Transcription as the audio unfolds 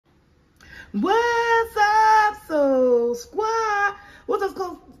What's up, Soul Squad? What's up,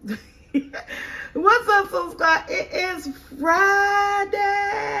 Soul? What's up, Soul Squad? It is Friday,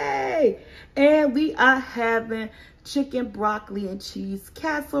 and we are having chicken, broccoli, and cheese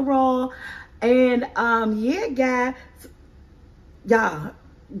casserole. And yeah, guys, y'all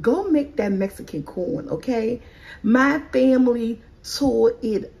go make that Mexican corn, okay? My family tore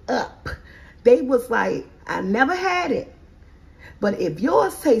it up. They was like, I never had it. But if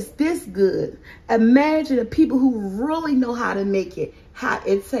yours tastes this good, imagine the people who really know how to make it, how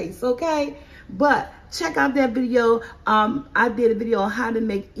it tastes, okay? But check out that video. I did a video on how to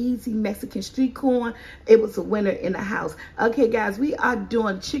make easy Mexican street corn. It was a winner in the house. Okay, guys, we are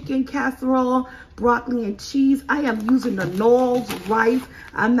doing chicken casserole, broccoli, and cheese. I am using the Knowles rice.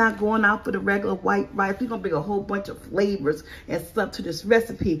 I'm not going out for the regular white rice. We're going to bring a whole bunch of flavors and stuff to this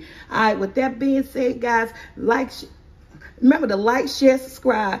recipe. All right, with that being said, guys, remember to like, share,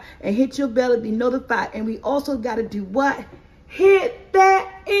 subscribe, and hit your bell to be notified. And we also got to do what? Hit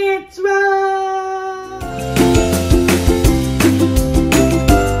that intro.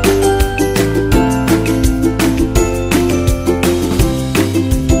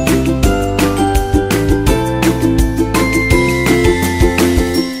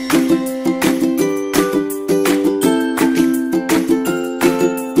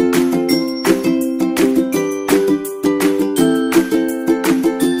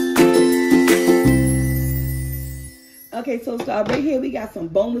 Okay, so right here we got some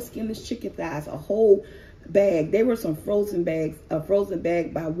boneless, skinless chicken thighs, a whole bag. They were some frozen bags, a frozen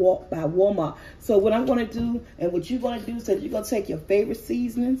bag by Walmart. So what I'm going to do, and what you're going to do, is that you're going to take your favorite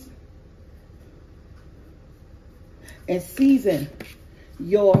seasonings and season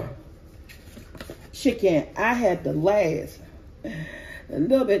your chicken. I had the last a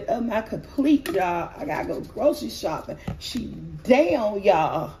little bit of my complete, y'all. I gotta go grocery shopping. She down,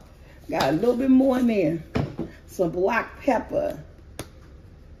 y'all. Got a little bit more in there. Some black pepper.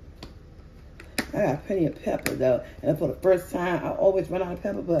 I got plenty of pepper though. And for the first time, I always run out of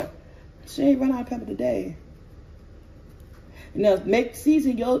pepper, but she ain't run out of pepper today. Now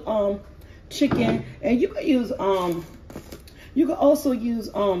season your chicken, and you can use you can also use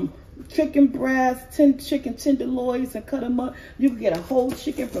chicken breasts, chicken tenderloins, and cut them up. You can get a whole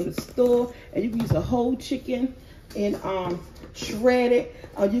chicken from the store, and you can use a whole chicken and shred it.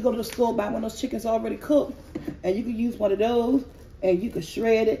 You go to the store, buy one of those chickens already cooked, and you can use one of those, and you can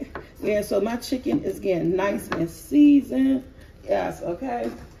shred it. Yeah, so my chicken is getting nice and seasoned. Yes,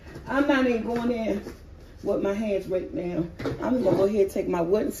 okay. I'm not even going in with my hands right now. I'm gonna go ahead and take my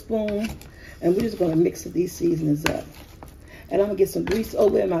wooden spoon, and we're just gonna mix these seasonings up. And I'm gonna get some grease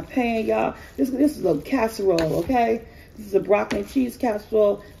over in my pan, y'all. This is a casserole, okay? This is a broccoli and cheese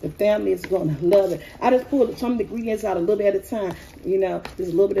casserole. The family is going to love it. I just pulled some of the ingredients out a little bit at a time. You know,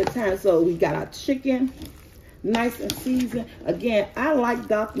 just a little bit at a time. So we got our chicken, nice and seasoned. Again, I like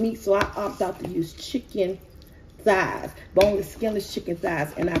dark meat, so I opt out to use chicken thighs, boneless, skinless chicken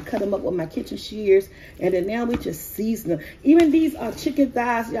thighs. And I cut them up with my kitchen shears. And then now we just season them. Even these are chicken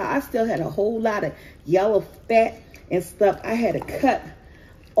thighs, y'all. I still had a whole lot of yellow fat and stuff. I had to cut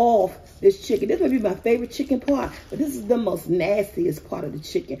off this chicken. This would be my favorite chicken part, but this is the most nastiest part of the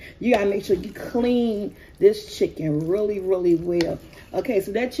chicken. You gotta make sure you clean this chicken really, really well. Okay,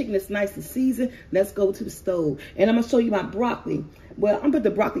 so that chicken is nice and seasoned. Let's go to the stove, and I'm gonna show you my broccoli. Well, I'm gonna put the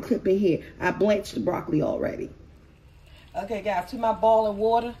broccoli clip in here. I blanched the broccoli already. Okay, guys, to my boiling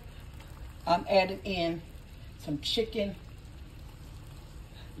water, I'm adding in some chicken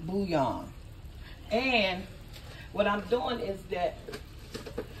bouillon, and what I'm doing is that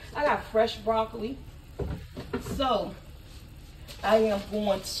I got fresh broccoli, so I am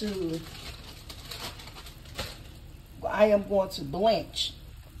going to blanch.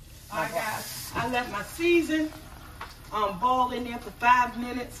 All right, guys, I left my season boil in there for 5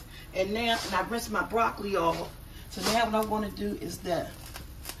 minutes, and I rinsed my broccoli off. So now what I'm going to do is that,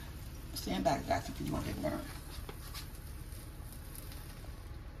 stand back, guys, if you want to get burned.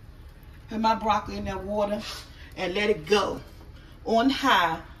 Put my broccoli in that water and let it go on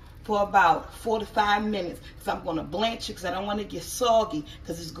high for about 4 to 5 minutes. So I'm going to blanch it because I don't want to get soggy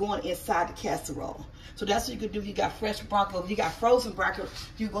because it's going inside the casserole. So that's what you could do if you got fresh broccoli. If you got frozen broccoli,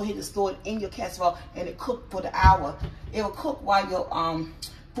 you go ahead and store it in your casserole and it cook for the hour. It will cook while your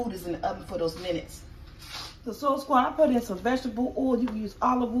food is in the oven for those minutes. So Soul Squad, I put in some vegetable oil. You can use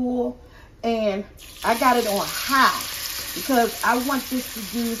olive oil, and I got it on high because I want this to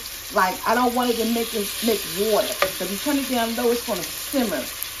do, like, I don't want it to make water. So if you turn it down low, it's going to simmer,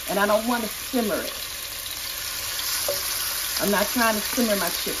 and I don't want to simmer it. I'm not trying to simmer my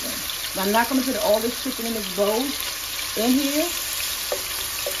chicken. Now, I'm not going to put all this chicken in this bowl in here.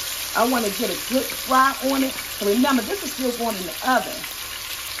 I want to get a good fry on it. So remember, this is still going in the oven.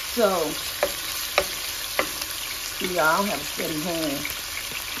 So, see, y'all, I don't have a steady hand.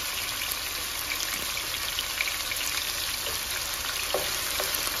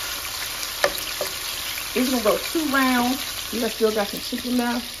 It's going to go 2 rounds. See, I still got some chicken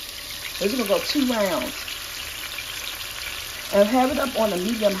left. It's going to go 2 rounds. And have it up on a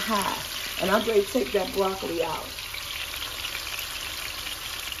medium high. And I'm going to take that broccoli out.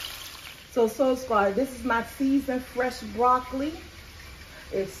 So Squad, this is my seasoned fresh broccoli.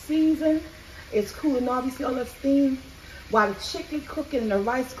 It's seasoned. It's cooling off. You see all that steam? While the chicken cooking and the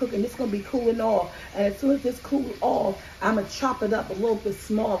rice cooking, it's going to be cooling off. And as soon as this cools off, I'm going to chop it up a little bit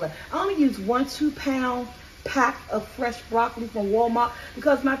smaller. I only use 1 2-pound pack of fresh broccoli from Walmart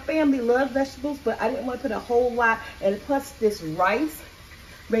because my family loves vegetables, but I didn't want to put a whole lot. And plus this rice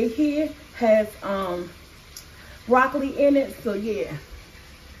right here has broccoli in it. So yeah.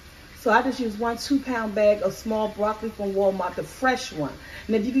 So I just use 1 2-pound bag of small broccoli from Walmart, the fresh one.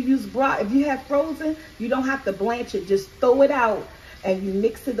 And if you can use if you have frozen, you don't have to blanch it. Just throw it out and you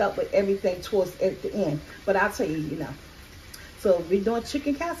mix it up with everything towards at the end. But I'll tell you, you know. So we're doing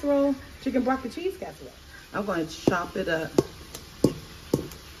chicken casserole, chicken broccoli cheese casserole. I'm going to chop it up.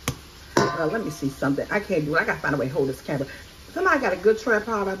 Let me see something. I can't do it. I got to find a way to hold this camera. Somebody got a good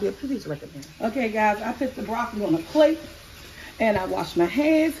tripod out there. Please recommend. Okay, guys, I put the broccoli on a plate and I wash my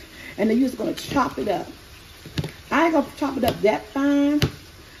hands. And then you're just going to chop it up. I ain't going to chop it up that fine.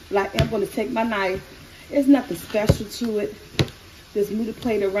 Like I'm going to take my knife. There's nothing special to it. Just move the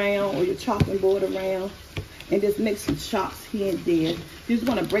plate around or your chopping board around. And just make some chops here and there. You just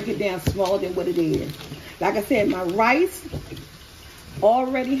want to break it down smaller than what it is. Like I said, my rice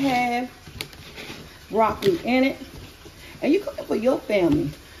already have broccoli in it. And you cook it for your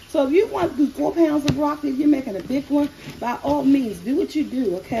family. So if you want to do 4 pounds of broccoli, if you're making a big one, by all means, do what you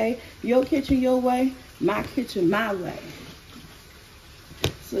do, okay? Your kitchen your way, my kitchen my way.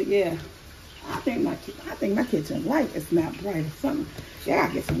 So yeah, I think my kitchen light is not bright or something. Yeah, I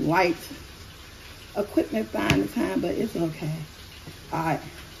gotta get some light equipment fine the time, but it's okay. All right,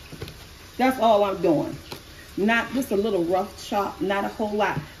 that's all I'm doing. Not just a little rough chop, not a whole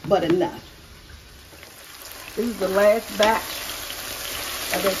lot, but enough. This is the last batch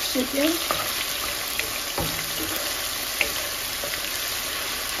of the chicken.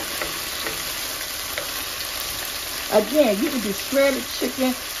 Again, you can do shredded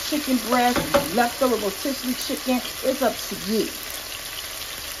chicken, chicken breast, leftover rotisserie chicken. It's up to you.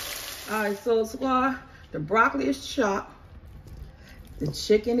 All right, so Squad, the broccoli is chopped. The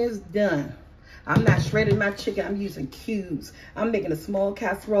chicken is done. I'm not shredding my chicken. I'm using cubes. I'm making a small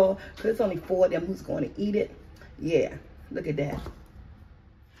casserole because it's only 4 of them who's going to eat it. Yeah, look at that.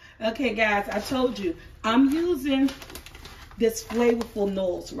 Okay, guys, I told you, I'm using this flavorful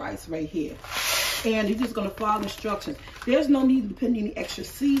Knowles rice right here. And you're just going to follow instructions. There's no need to put any extra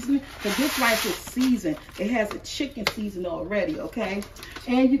seasoning because this rice is seasoned. It has a chicken season already, okay?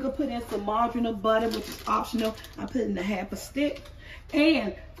 And you can put in some margarine or butter, which is optional. I put in a half a stick.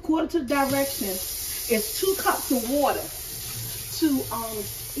 And according to the directions, it's 2 cups of water to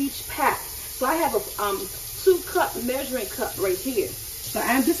each pack. So I have a 2-cup measuring cup right here. So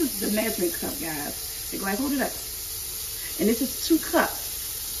this is the measuring cup, guys. They're going to hold it up. And this is 2 cups.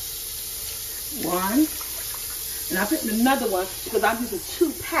 1. And I put in another one because I'm using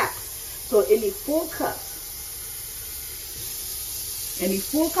 2 packs. So it needs 4 cups. It needs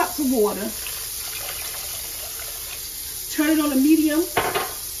 4 cups of water. Turn it on a medium.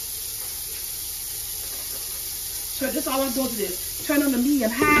 So that's all I'm doing to this. Turn on the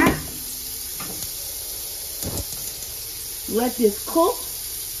medium high. Let this cook.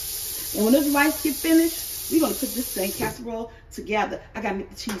 And when this rice gets finished, we're going to put this thing casserole together. I got to make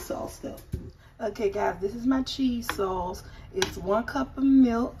the cheese sauce though. Okay guys, this is my cheese sauce. It's 1 cup of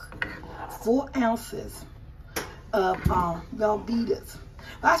milk, 4 ounces of Velvetas.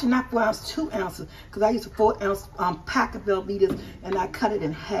 Well, actually not 4 ounces, 2 ounces, because I use a 4-ounce pack of Velvetas and I cut it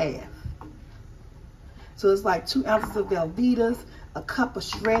in half. So it's like 2 ounces of Velvetas, a cup of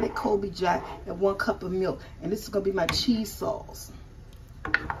shredded Colby Jack, and 1 cup of milk. And this is going to be my cheese sauce.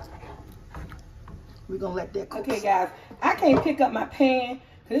 We're going to let that cook. Okay, guys, I can't pick up my pan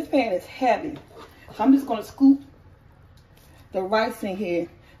because this pan is heavy. So I'm just going to scoop the rice in here.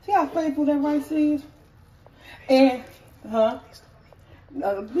 See how flavorful that rice is? And, I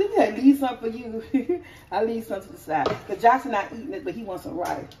leave some for you. I leave some to the side. Because Johnson not eating it, but he wants some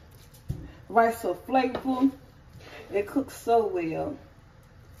rice. Rice so flavorful. It cooks so well.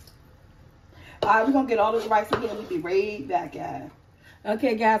 All right, we're going to get all this rice in here and we'll be right back, guys.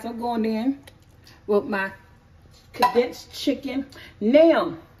 Okay, guys, I'm going in with my condensed chicken.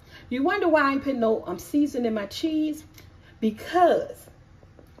 Now, You wonder why I ain't putting no seasoning in my cheese? Because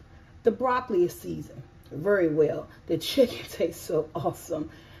the broccoli is seasoned very well. The chicken tastes so awesome.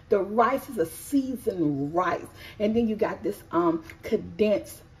 The rice is a seasoned rice. And then you got this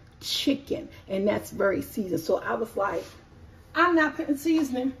condensed chicken, and that's very seasoned. So I was like, I'm not putting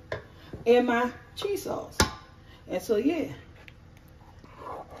seasoning in my cheese sauce. And so, yeah.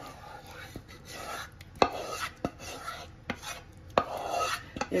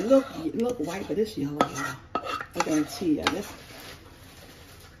 It look white, but it's yellow, y'all. I guarantee you.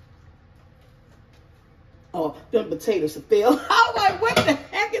 Oh, the potatoes are filled. I'm like, what the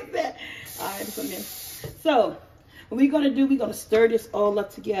heck is that? All right, come in. So, what we're going to do, we're going to stir this all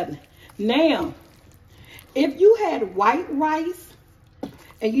up together. Now, if you had white rice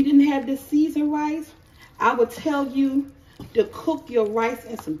and you didn't have this seasoned rice, I would tell you to cook your rice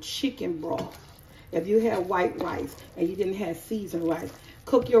in some chicken broth. If you had white rice and you didn't have seasoned rice,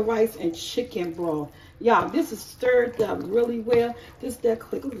 cook your rice in chicken broth. Y'all, this is stirred up really well. This that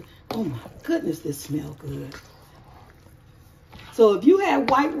quick. Oh my goodness, this smells good. So if you had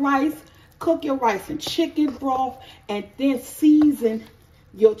white rice, cook your rice in chicken broth and then season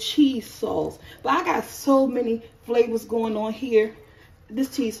your cheese sauce. But I got so many flavors going on here.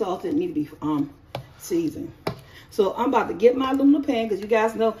 This cheese sauce didn't need to be seasoned. So I'm about to get my aluminum pan, because you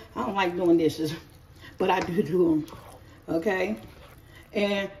guys know I don't like doing dishes, but I do them. Okay?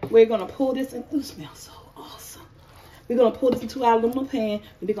 And we're going to pull this in. Ooh, it smells so awesome. We're going to pull this into our aluminum pan,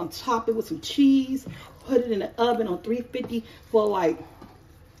 and we're going to top it with some cheese, put it in the oven on 350 for like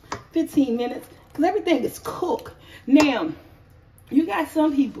 15 minutes, because everything is cooked. Now, you got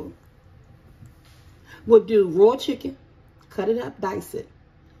some people will do raw chicken, cut it up, dice it,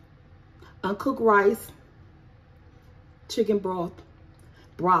 uncooked rice, chicken broth,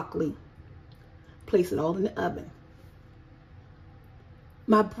 broccoli, place it all in the oven.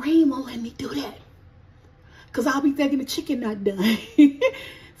 My brain won't let me do that, because I'll be thinking the chicken not done.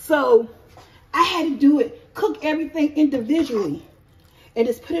 So I had to do it, cook everything individually, and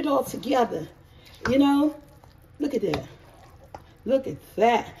just put it all together. You know, look at that. Look at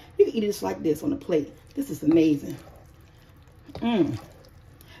that. You can eat it just like this on a plate. This is amazing. All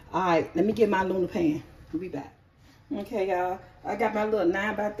right, let me get my aluminum pan. We'll be back. Okay, y'all. I got my little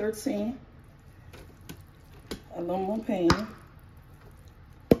 9x13 aluminum pan.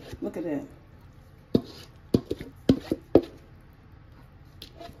 Look at that.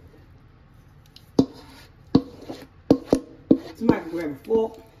 Somebody can grab a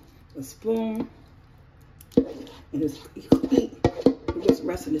fork, a spoon, and just eat with the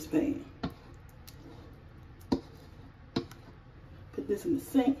rest of this pan. Put this in the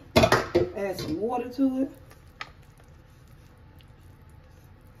sink, add some water to it.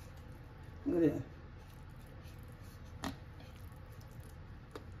 Look at that.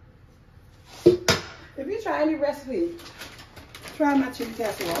 If you try any recipe, try my chicken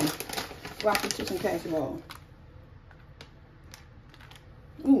casserole, broccoli chicken casserole.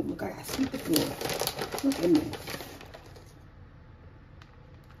 Ooh, look, I got to sweep the floor. Look at me.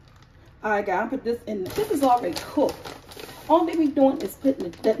 All right, guys, I put this in. This is already cooked. All they be doing is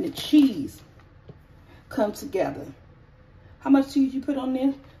letting the cheese come together. How much cheese you put on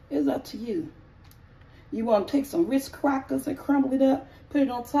there is up to you. You want to take some Ritz crackers and crumble it up, put it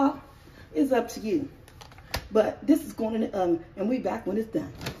on top. It's up to you. But this is going in the oven, and we back when it's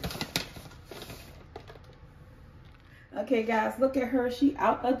done. Okay, guys, look at her. She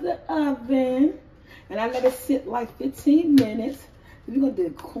out of the oven, and I let it sit like 15 minutes. We're going to do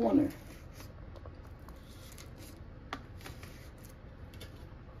the corner.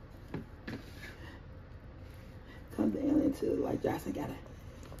 Come down into it like Johnson got it.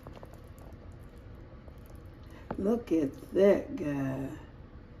 Look at that, guy.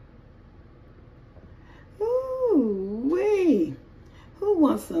 Ooh, wee. Who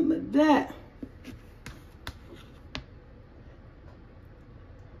wants some of that?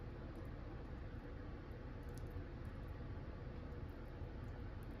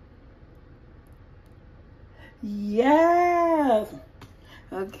 Yes.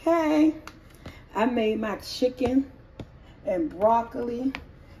 Okay. I made my chicken and broccoli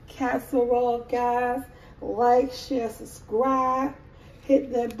casserole, guys. Like, share, subscribe.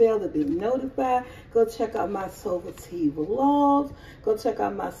 Hit that bell to be notified. Go check out my SoulfulT vlogs. Go check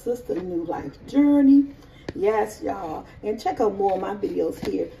out my sister New Life Journey. Yes, y'all. And check out more of my videos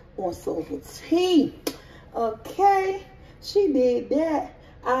here on SoulfulT. Okay. She did that.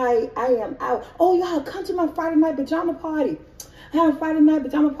 I am out. Oh, y'all, come to my Friday night pajama party. I have a Friday night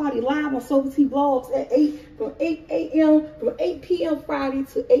pajama party live on SoulfulT vlogs at 8 p.m. Friday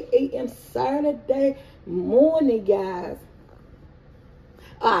to 8 a.m. Saturday morning, guys.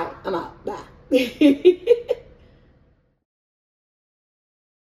 All right, I'm out. Bye.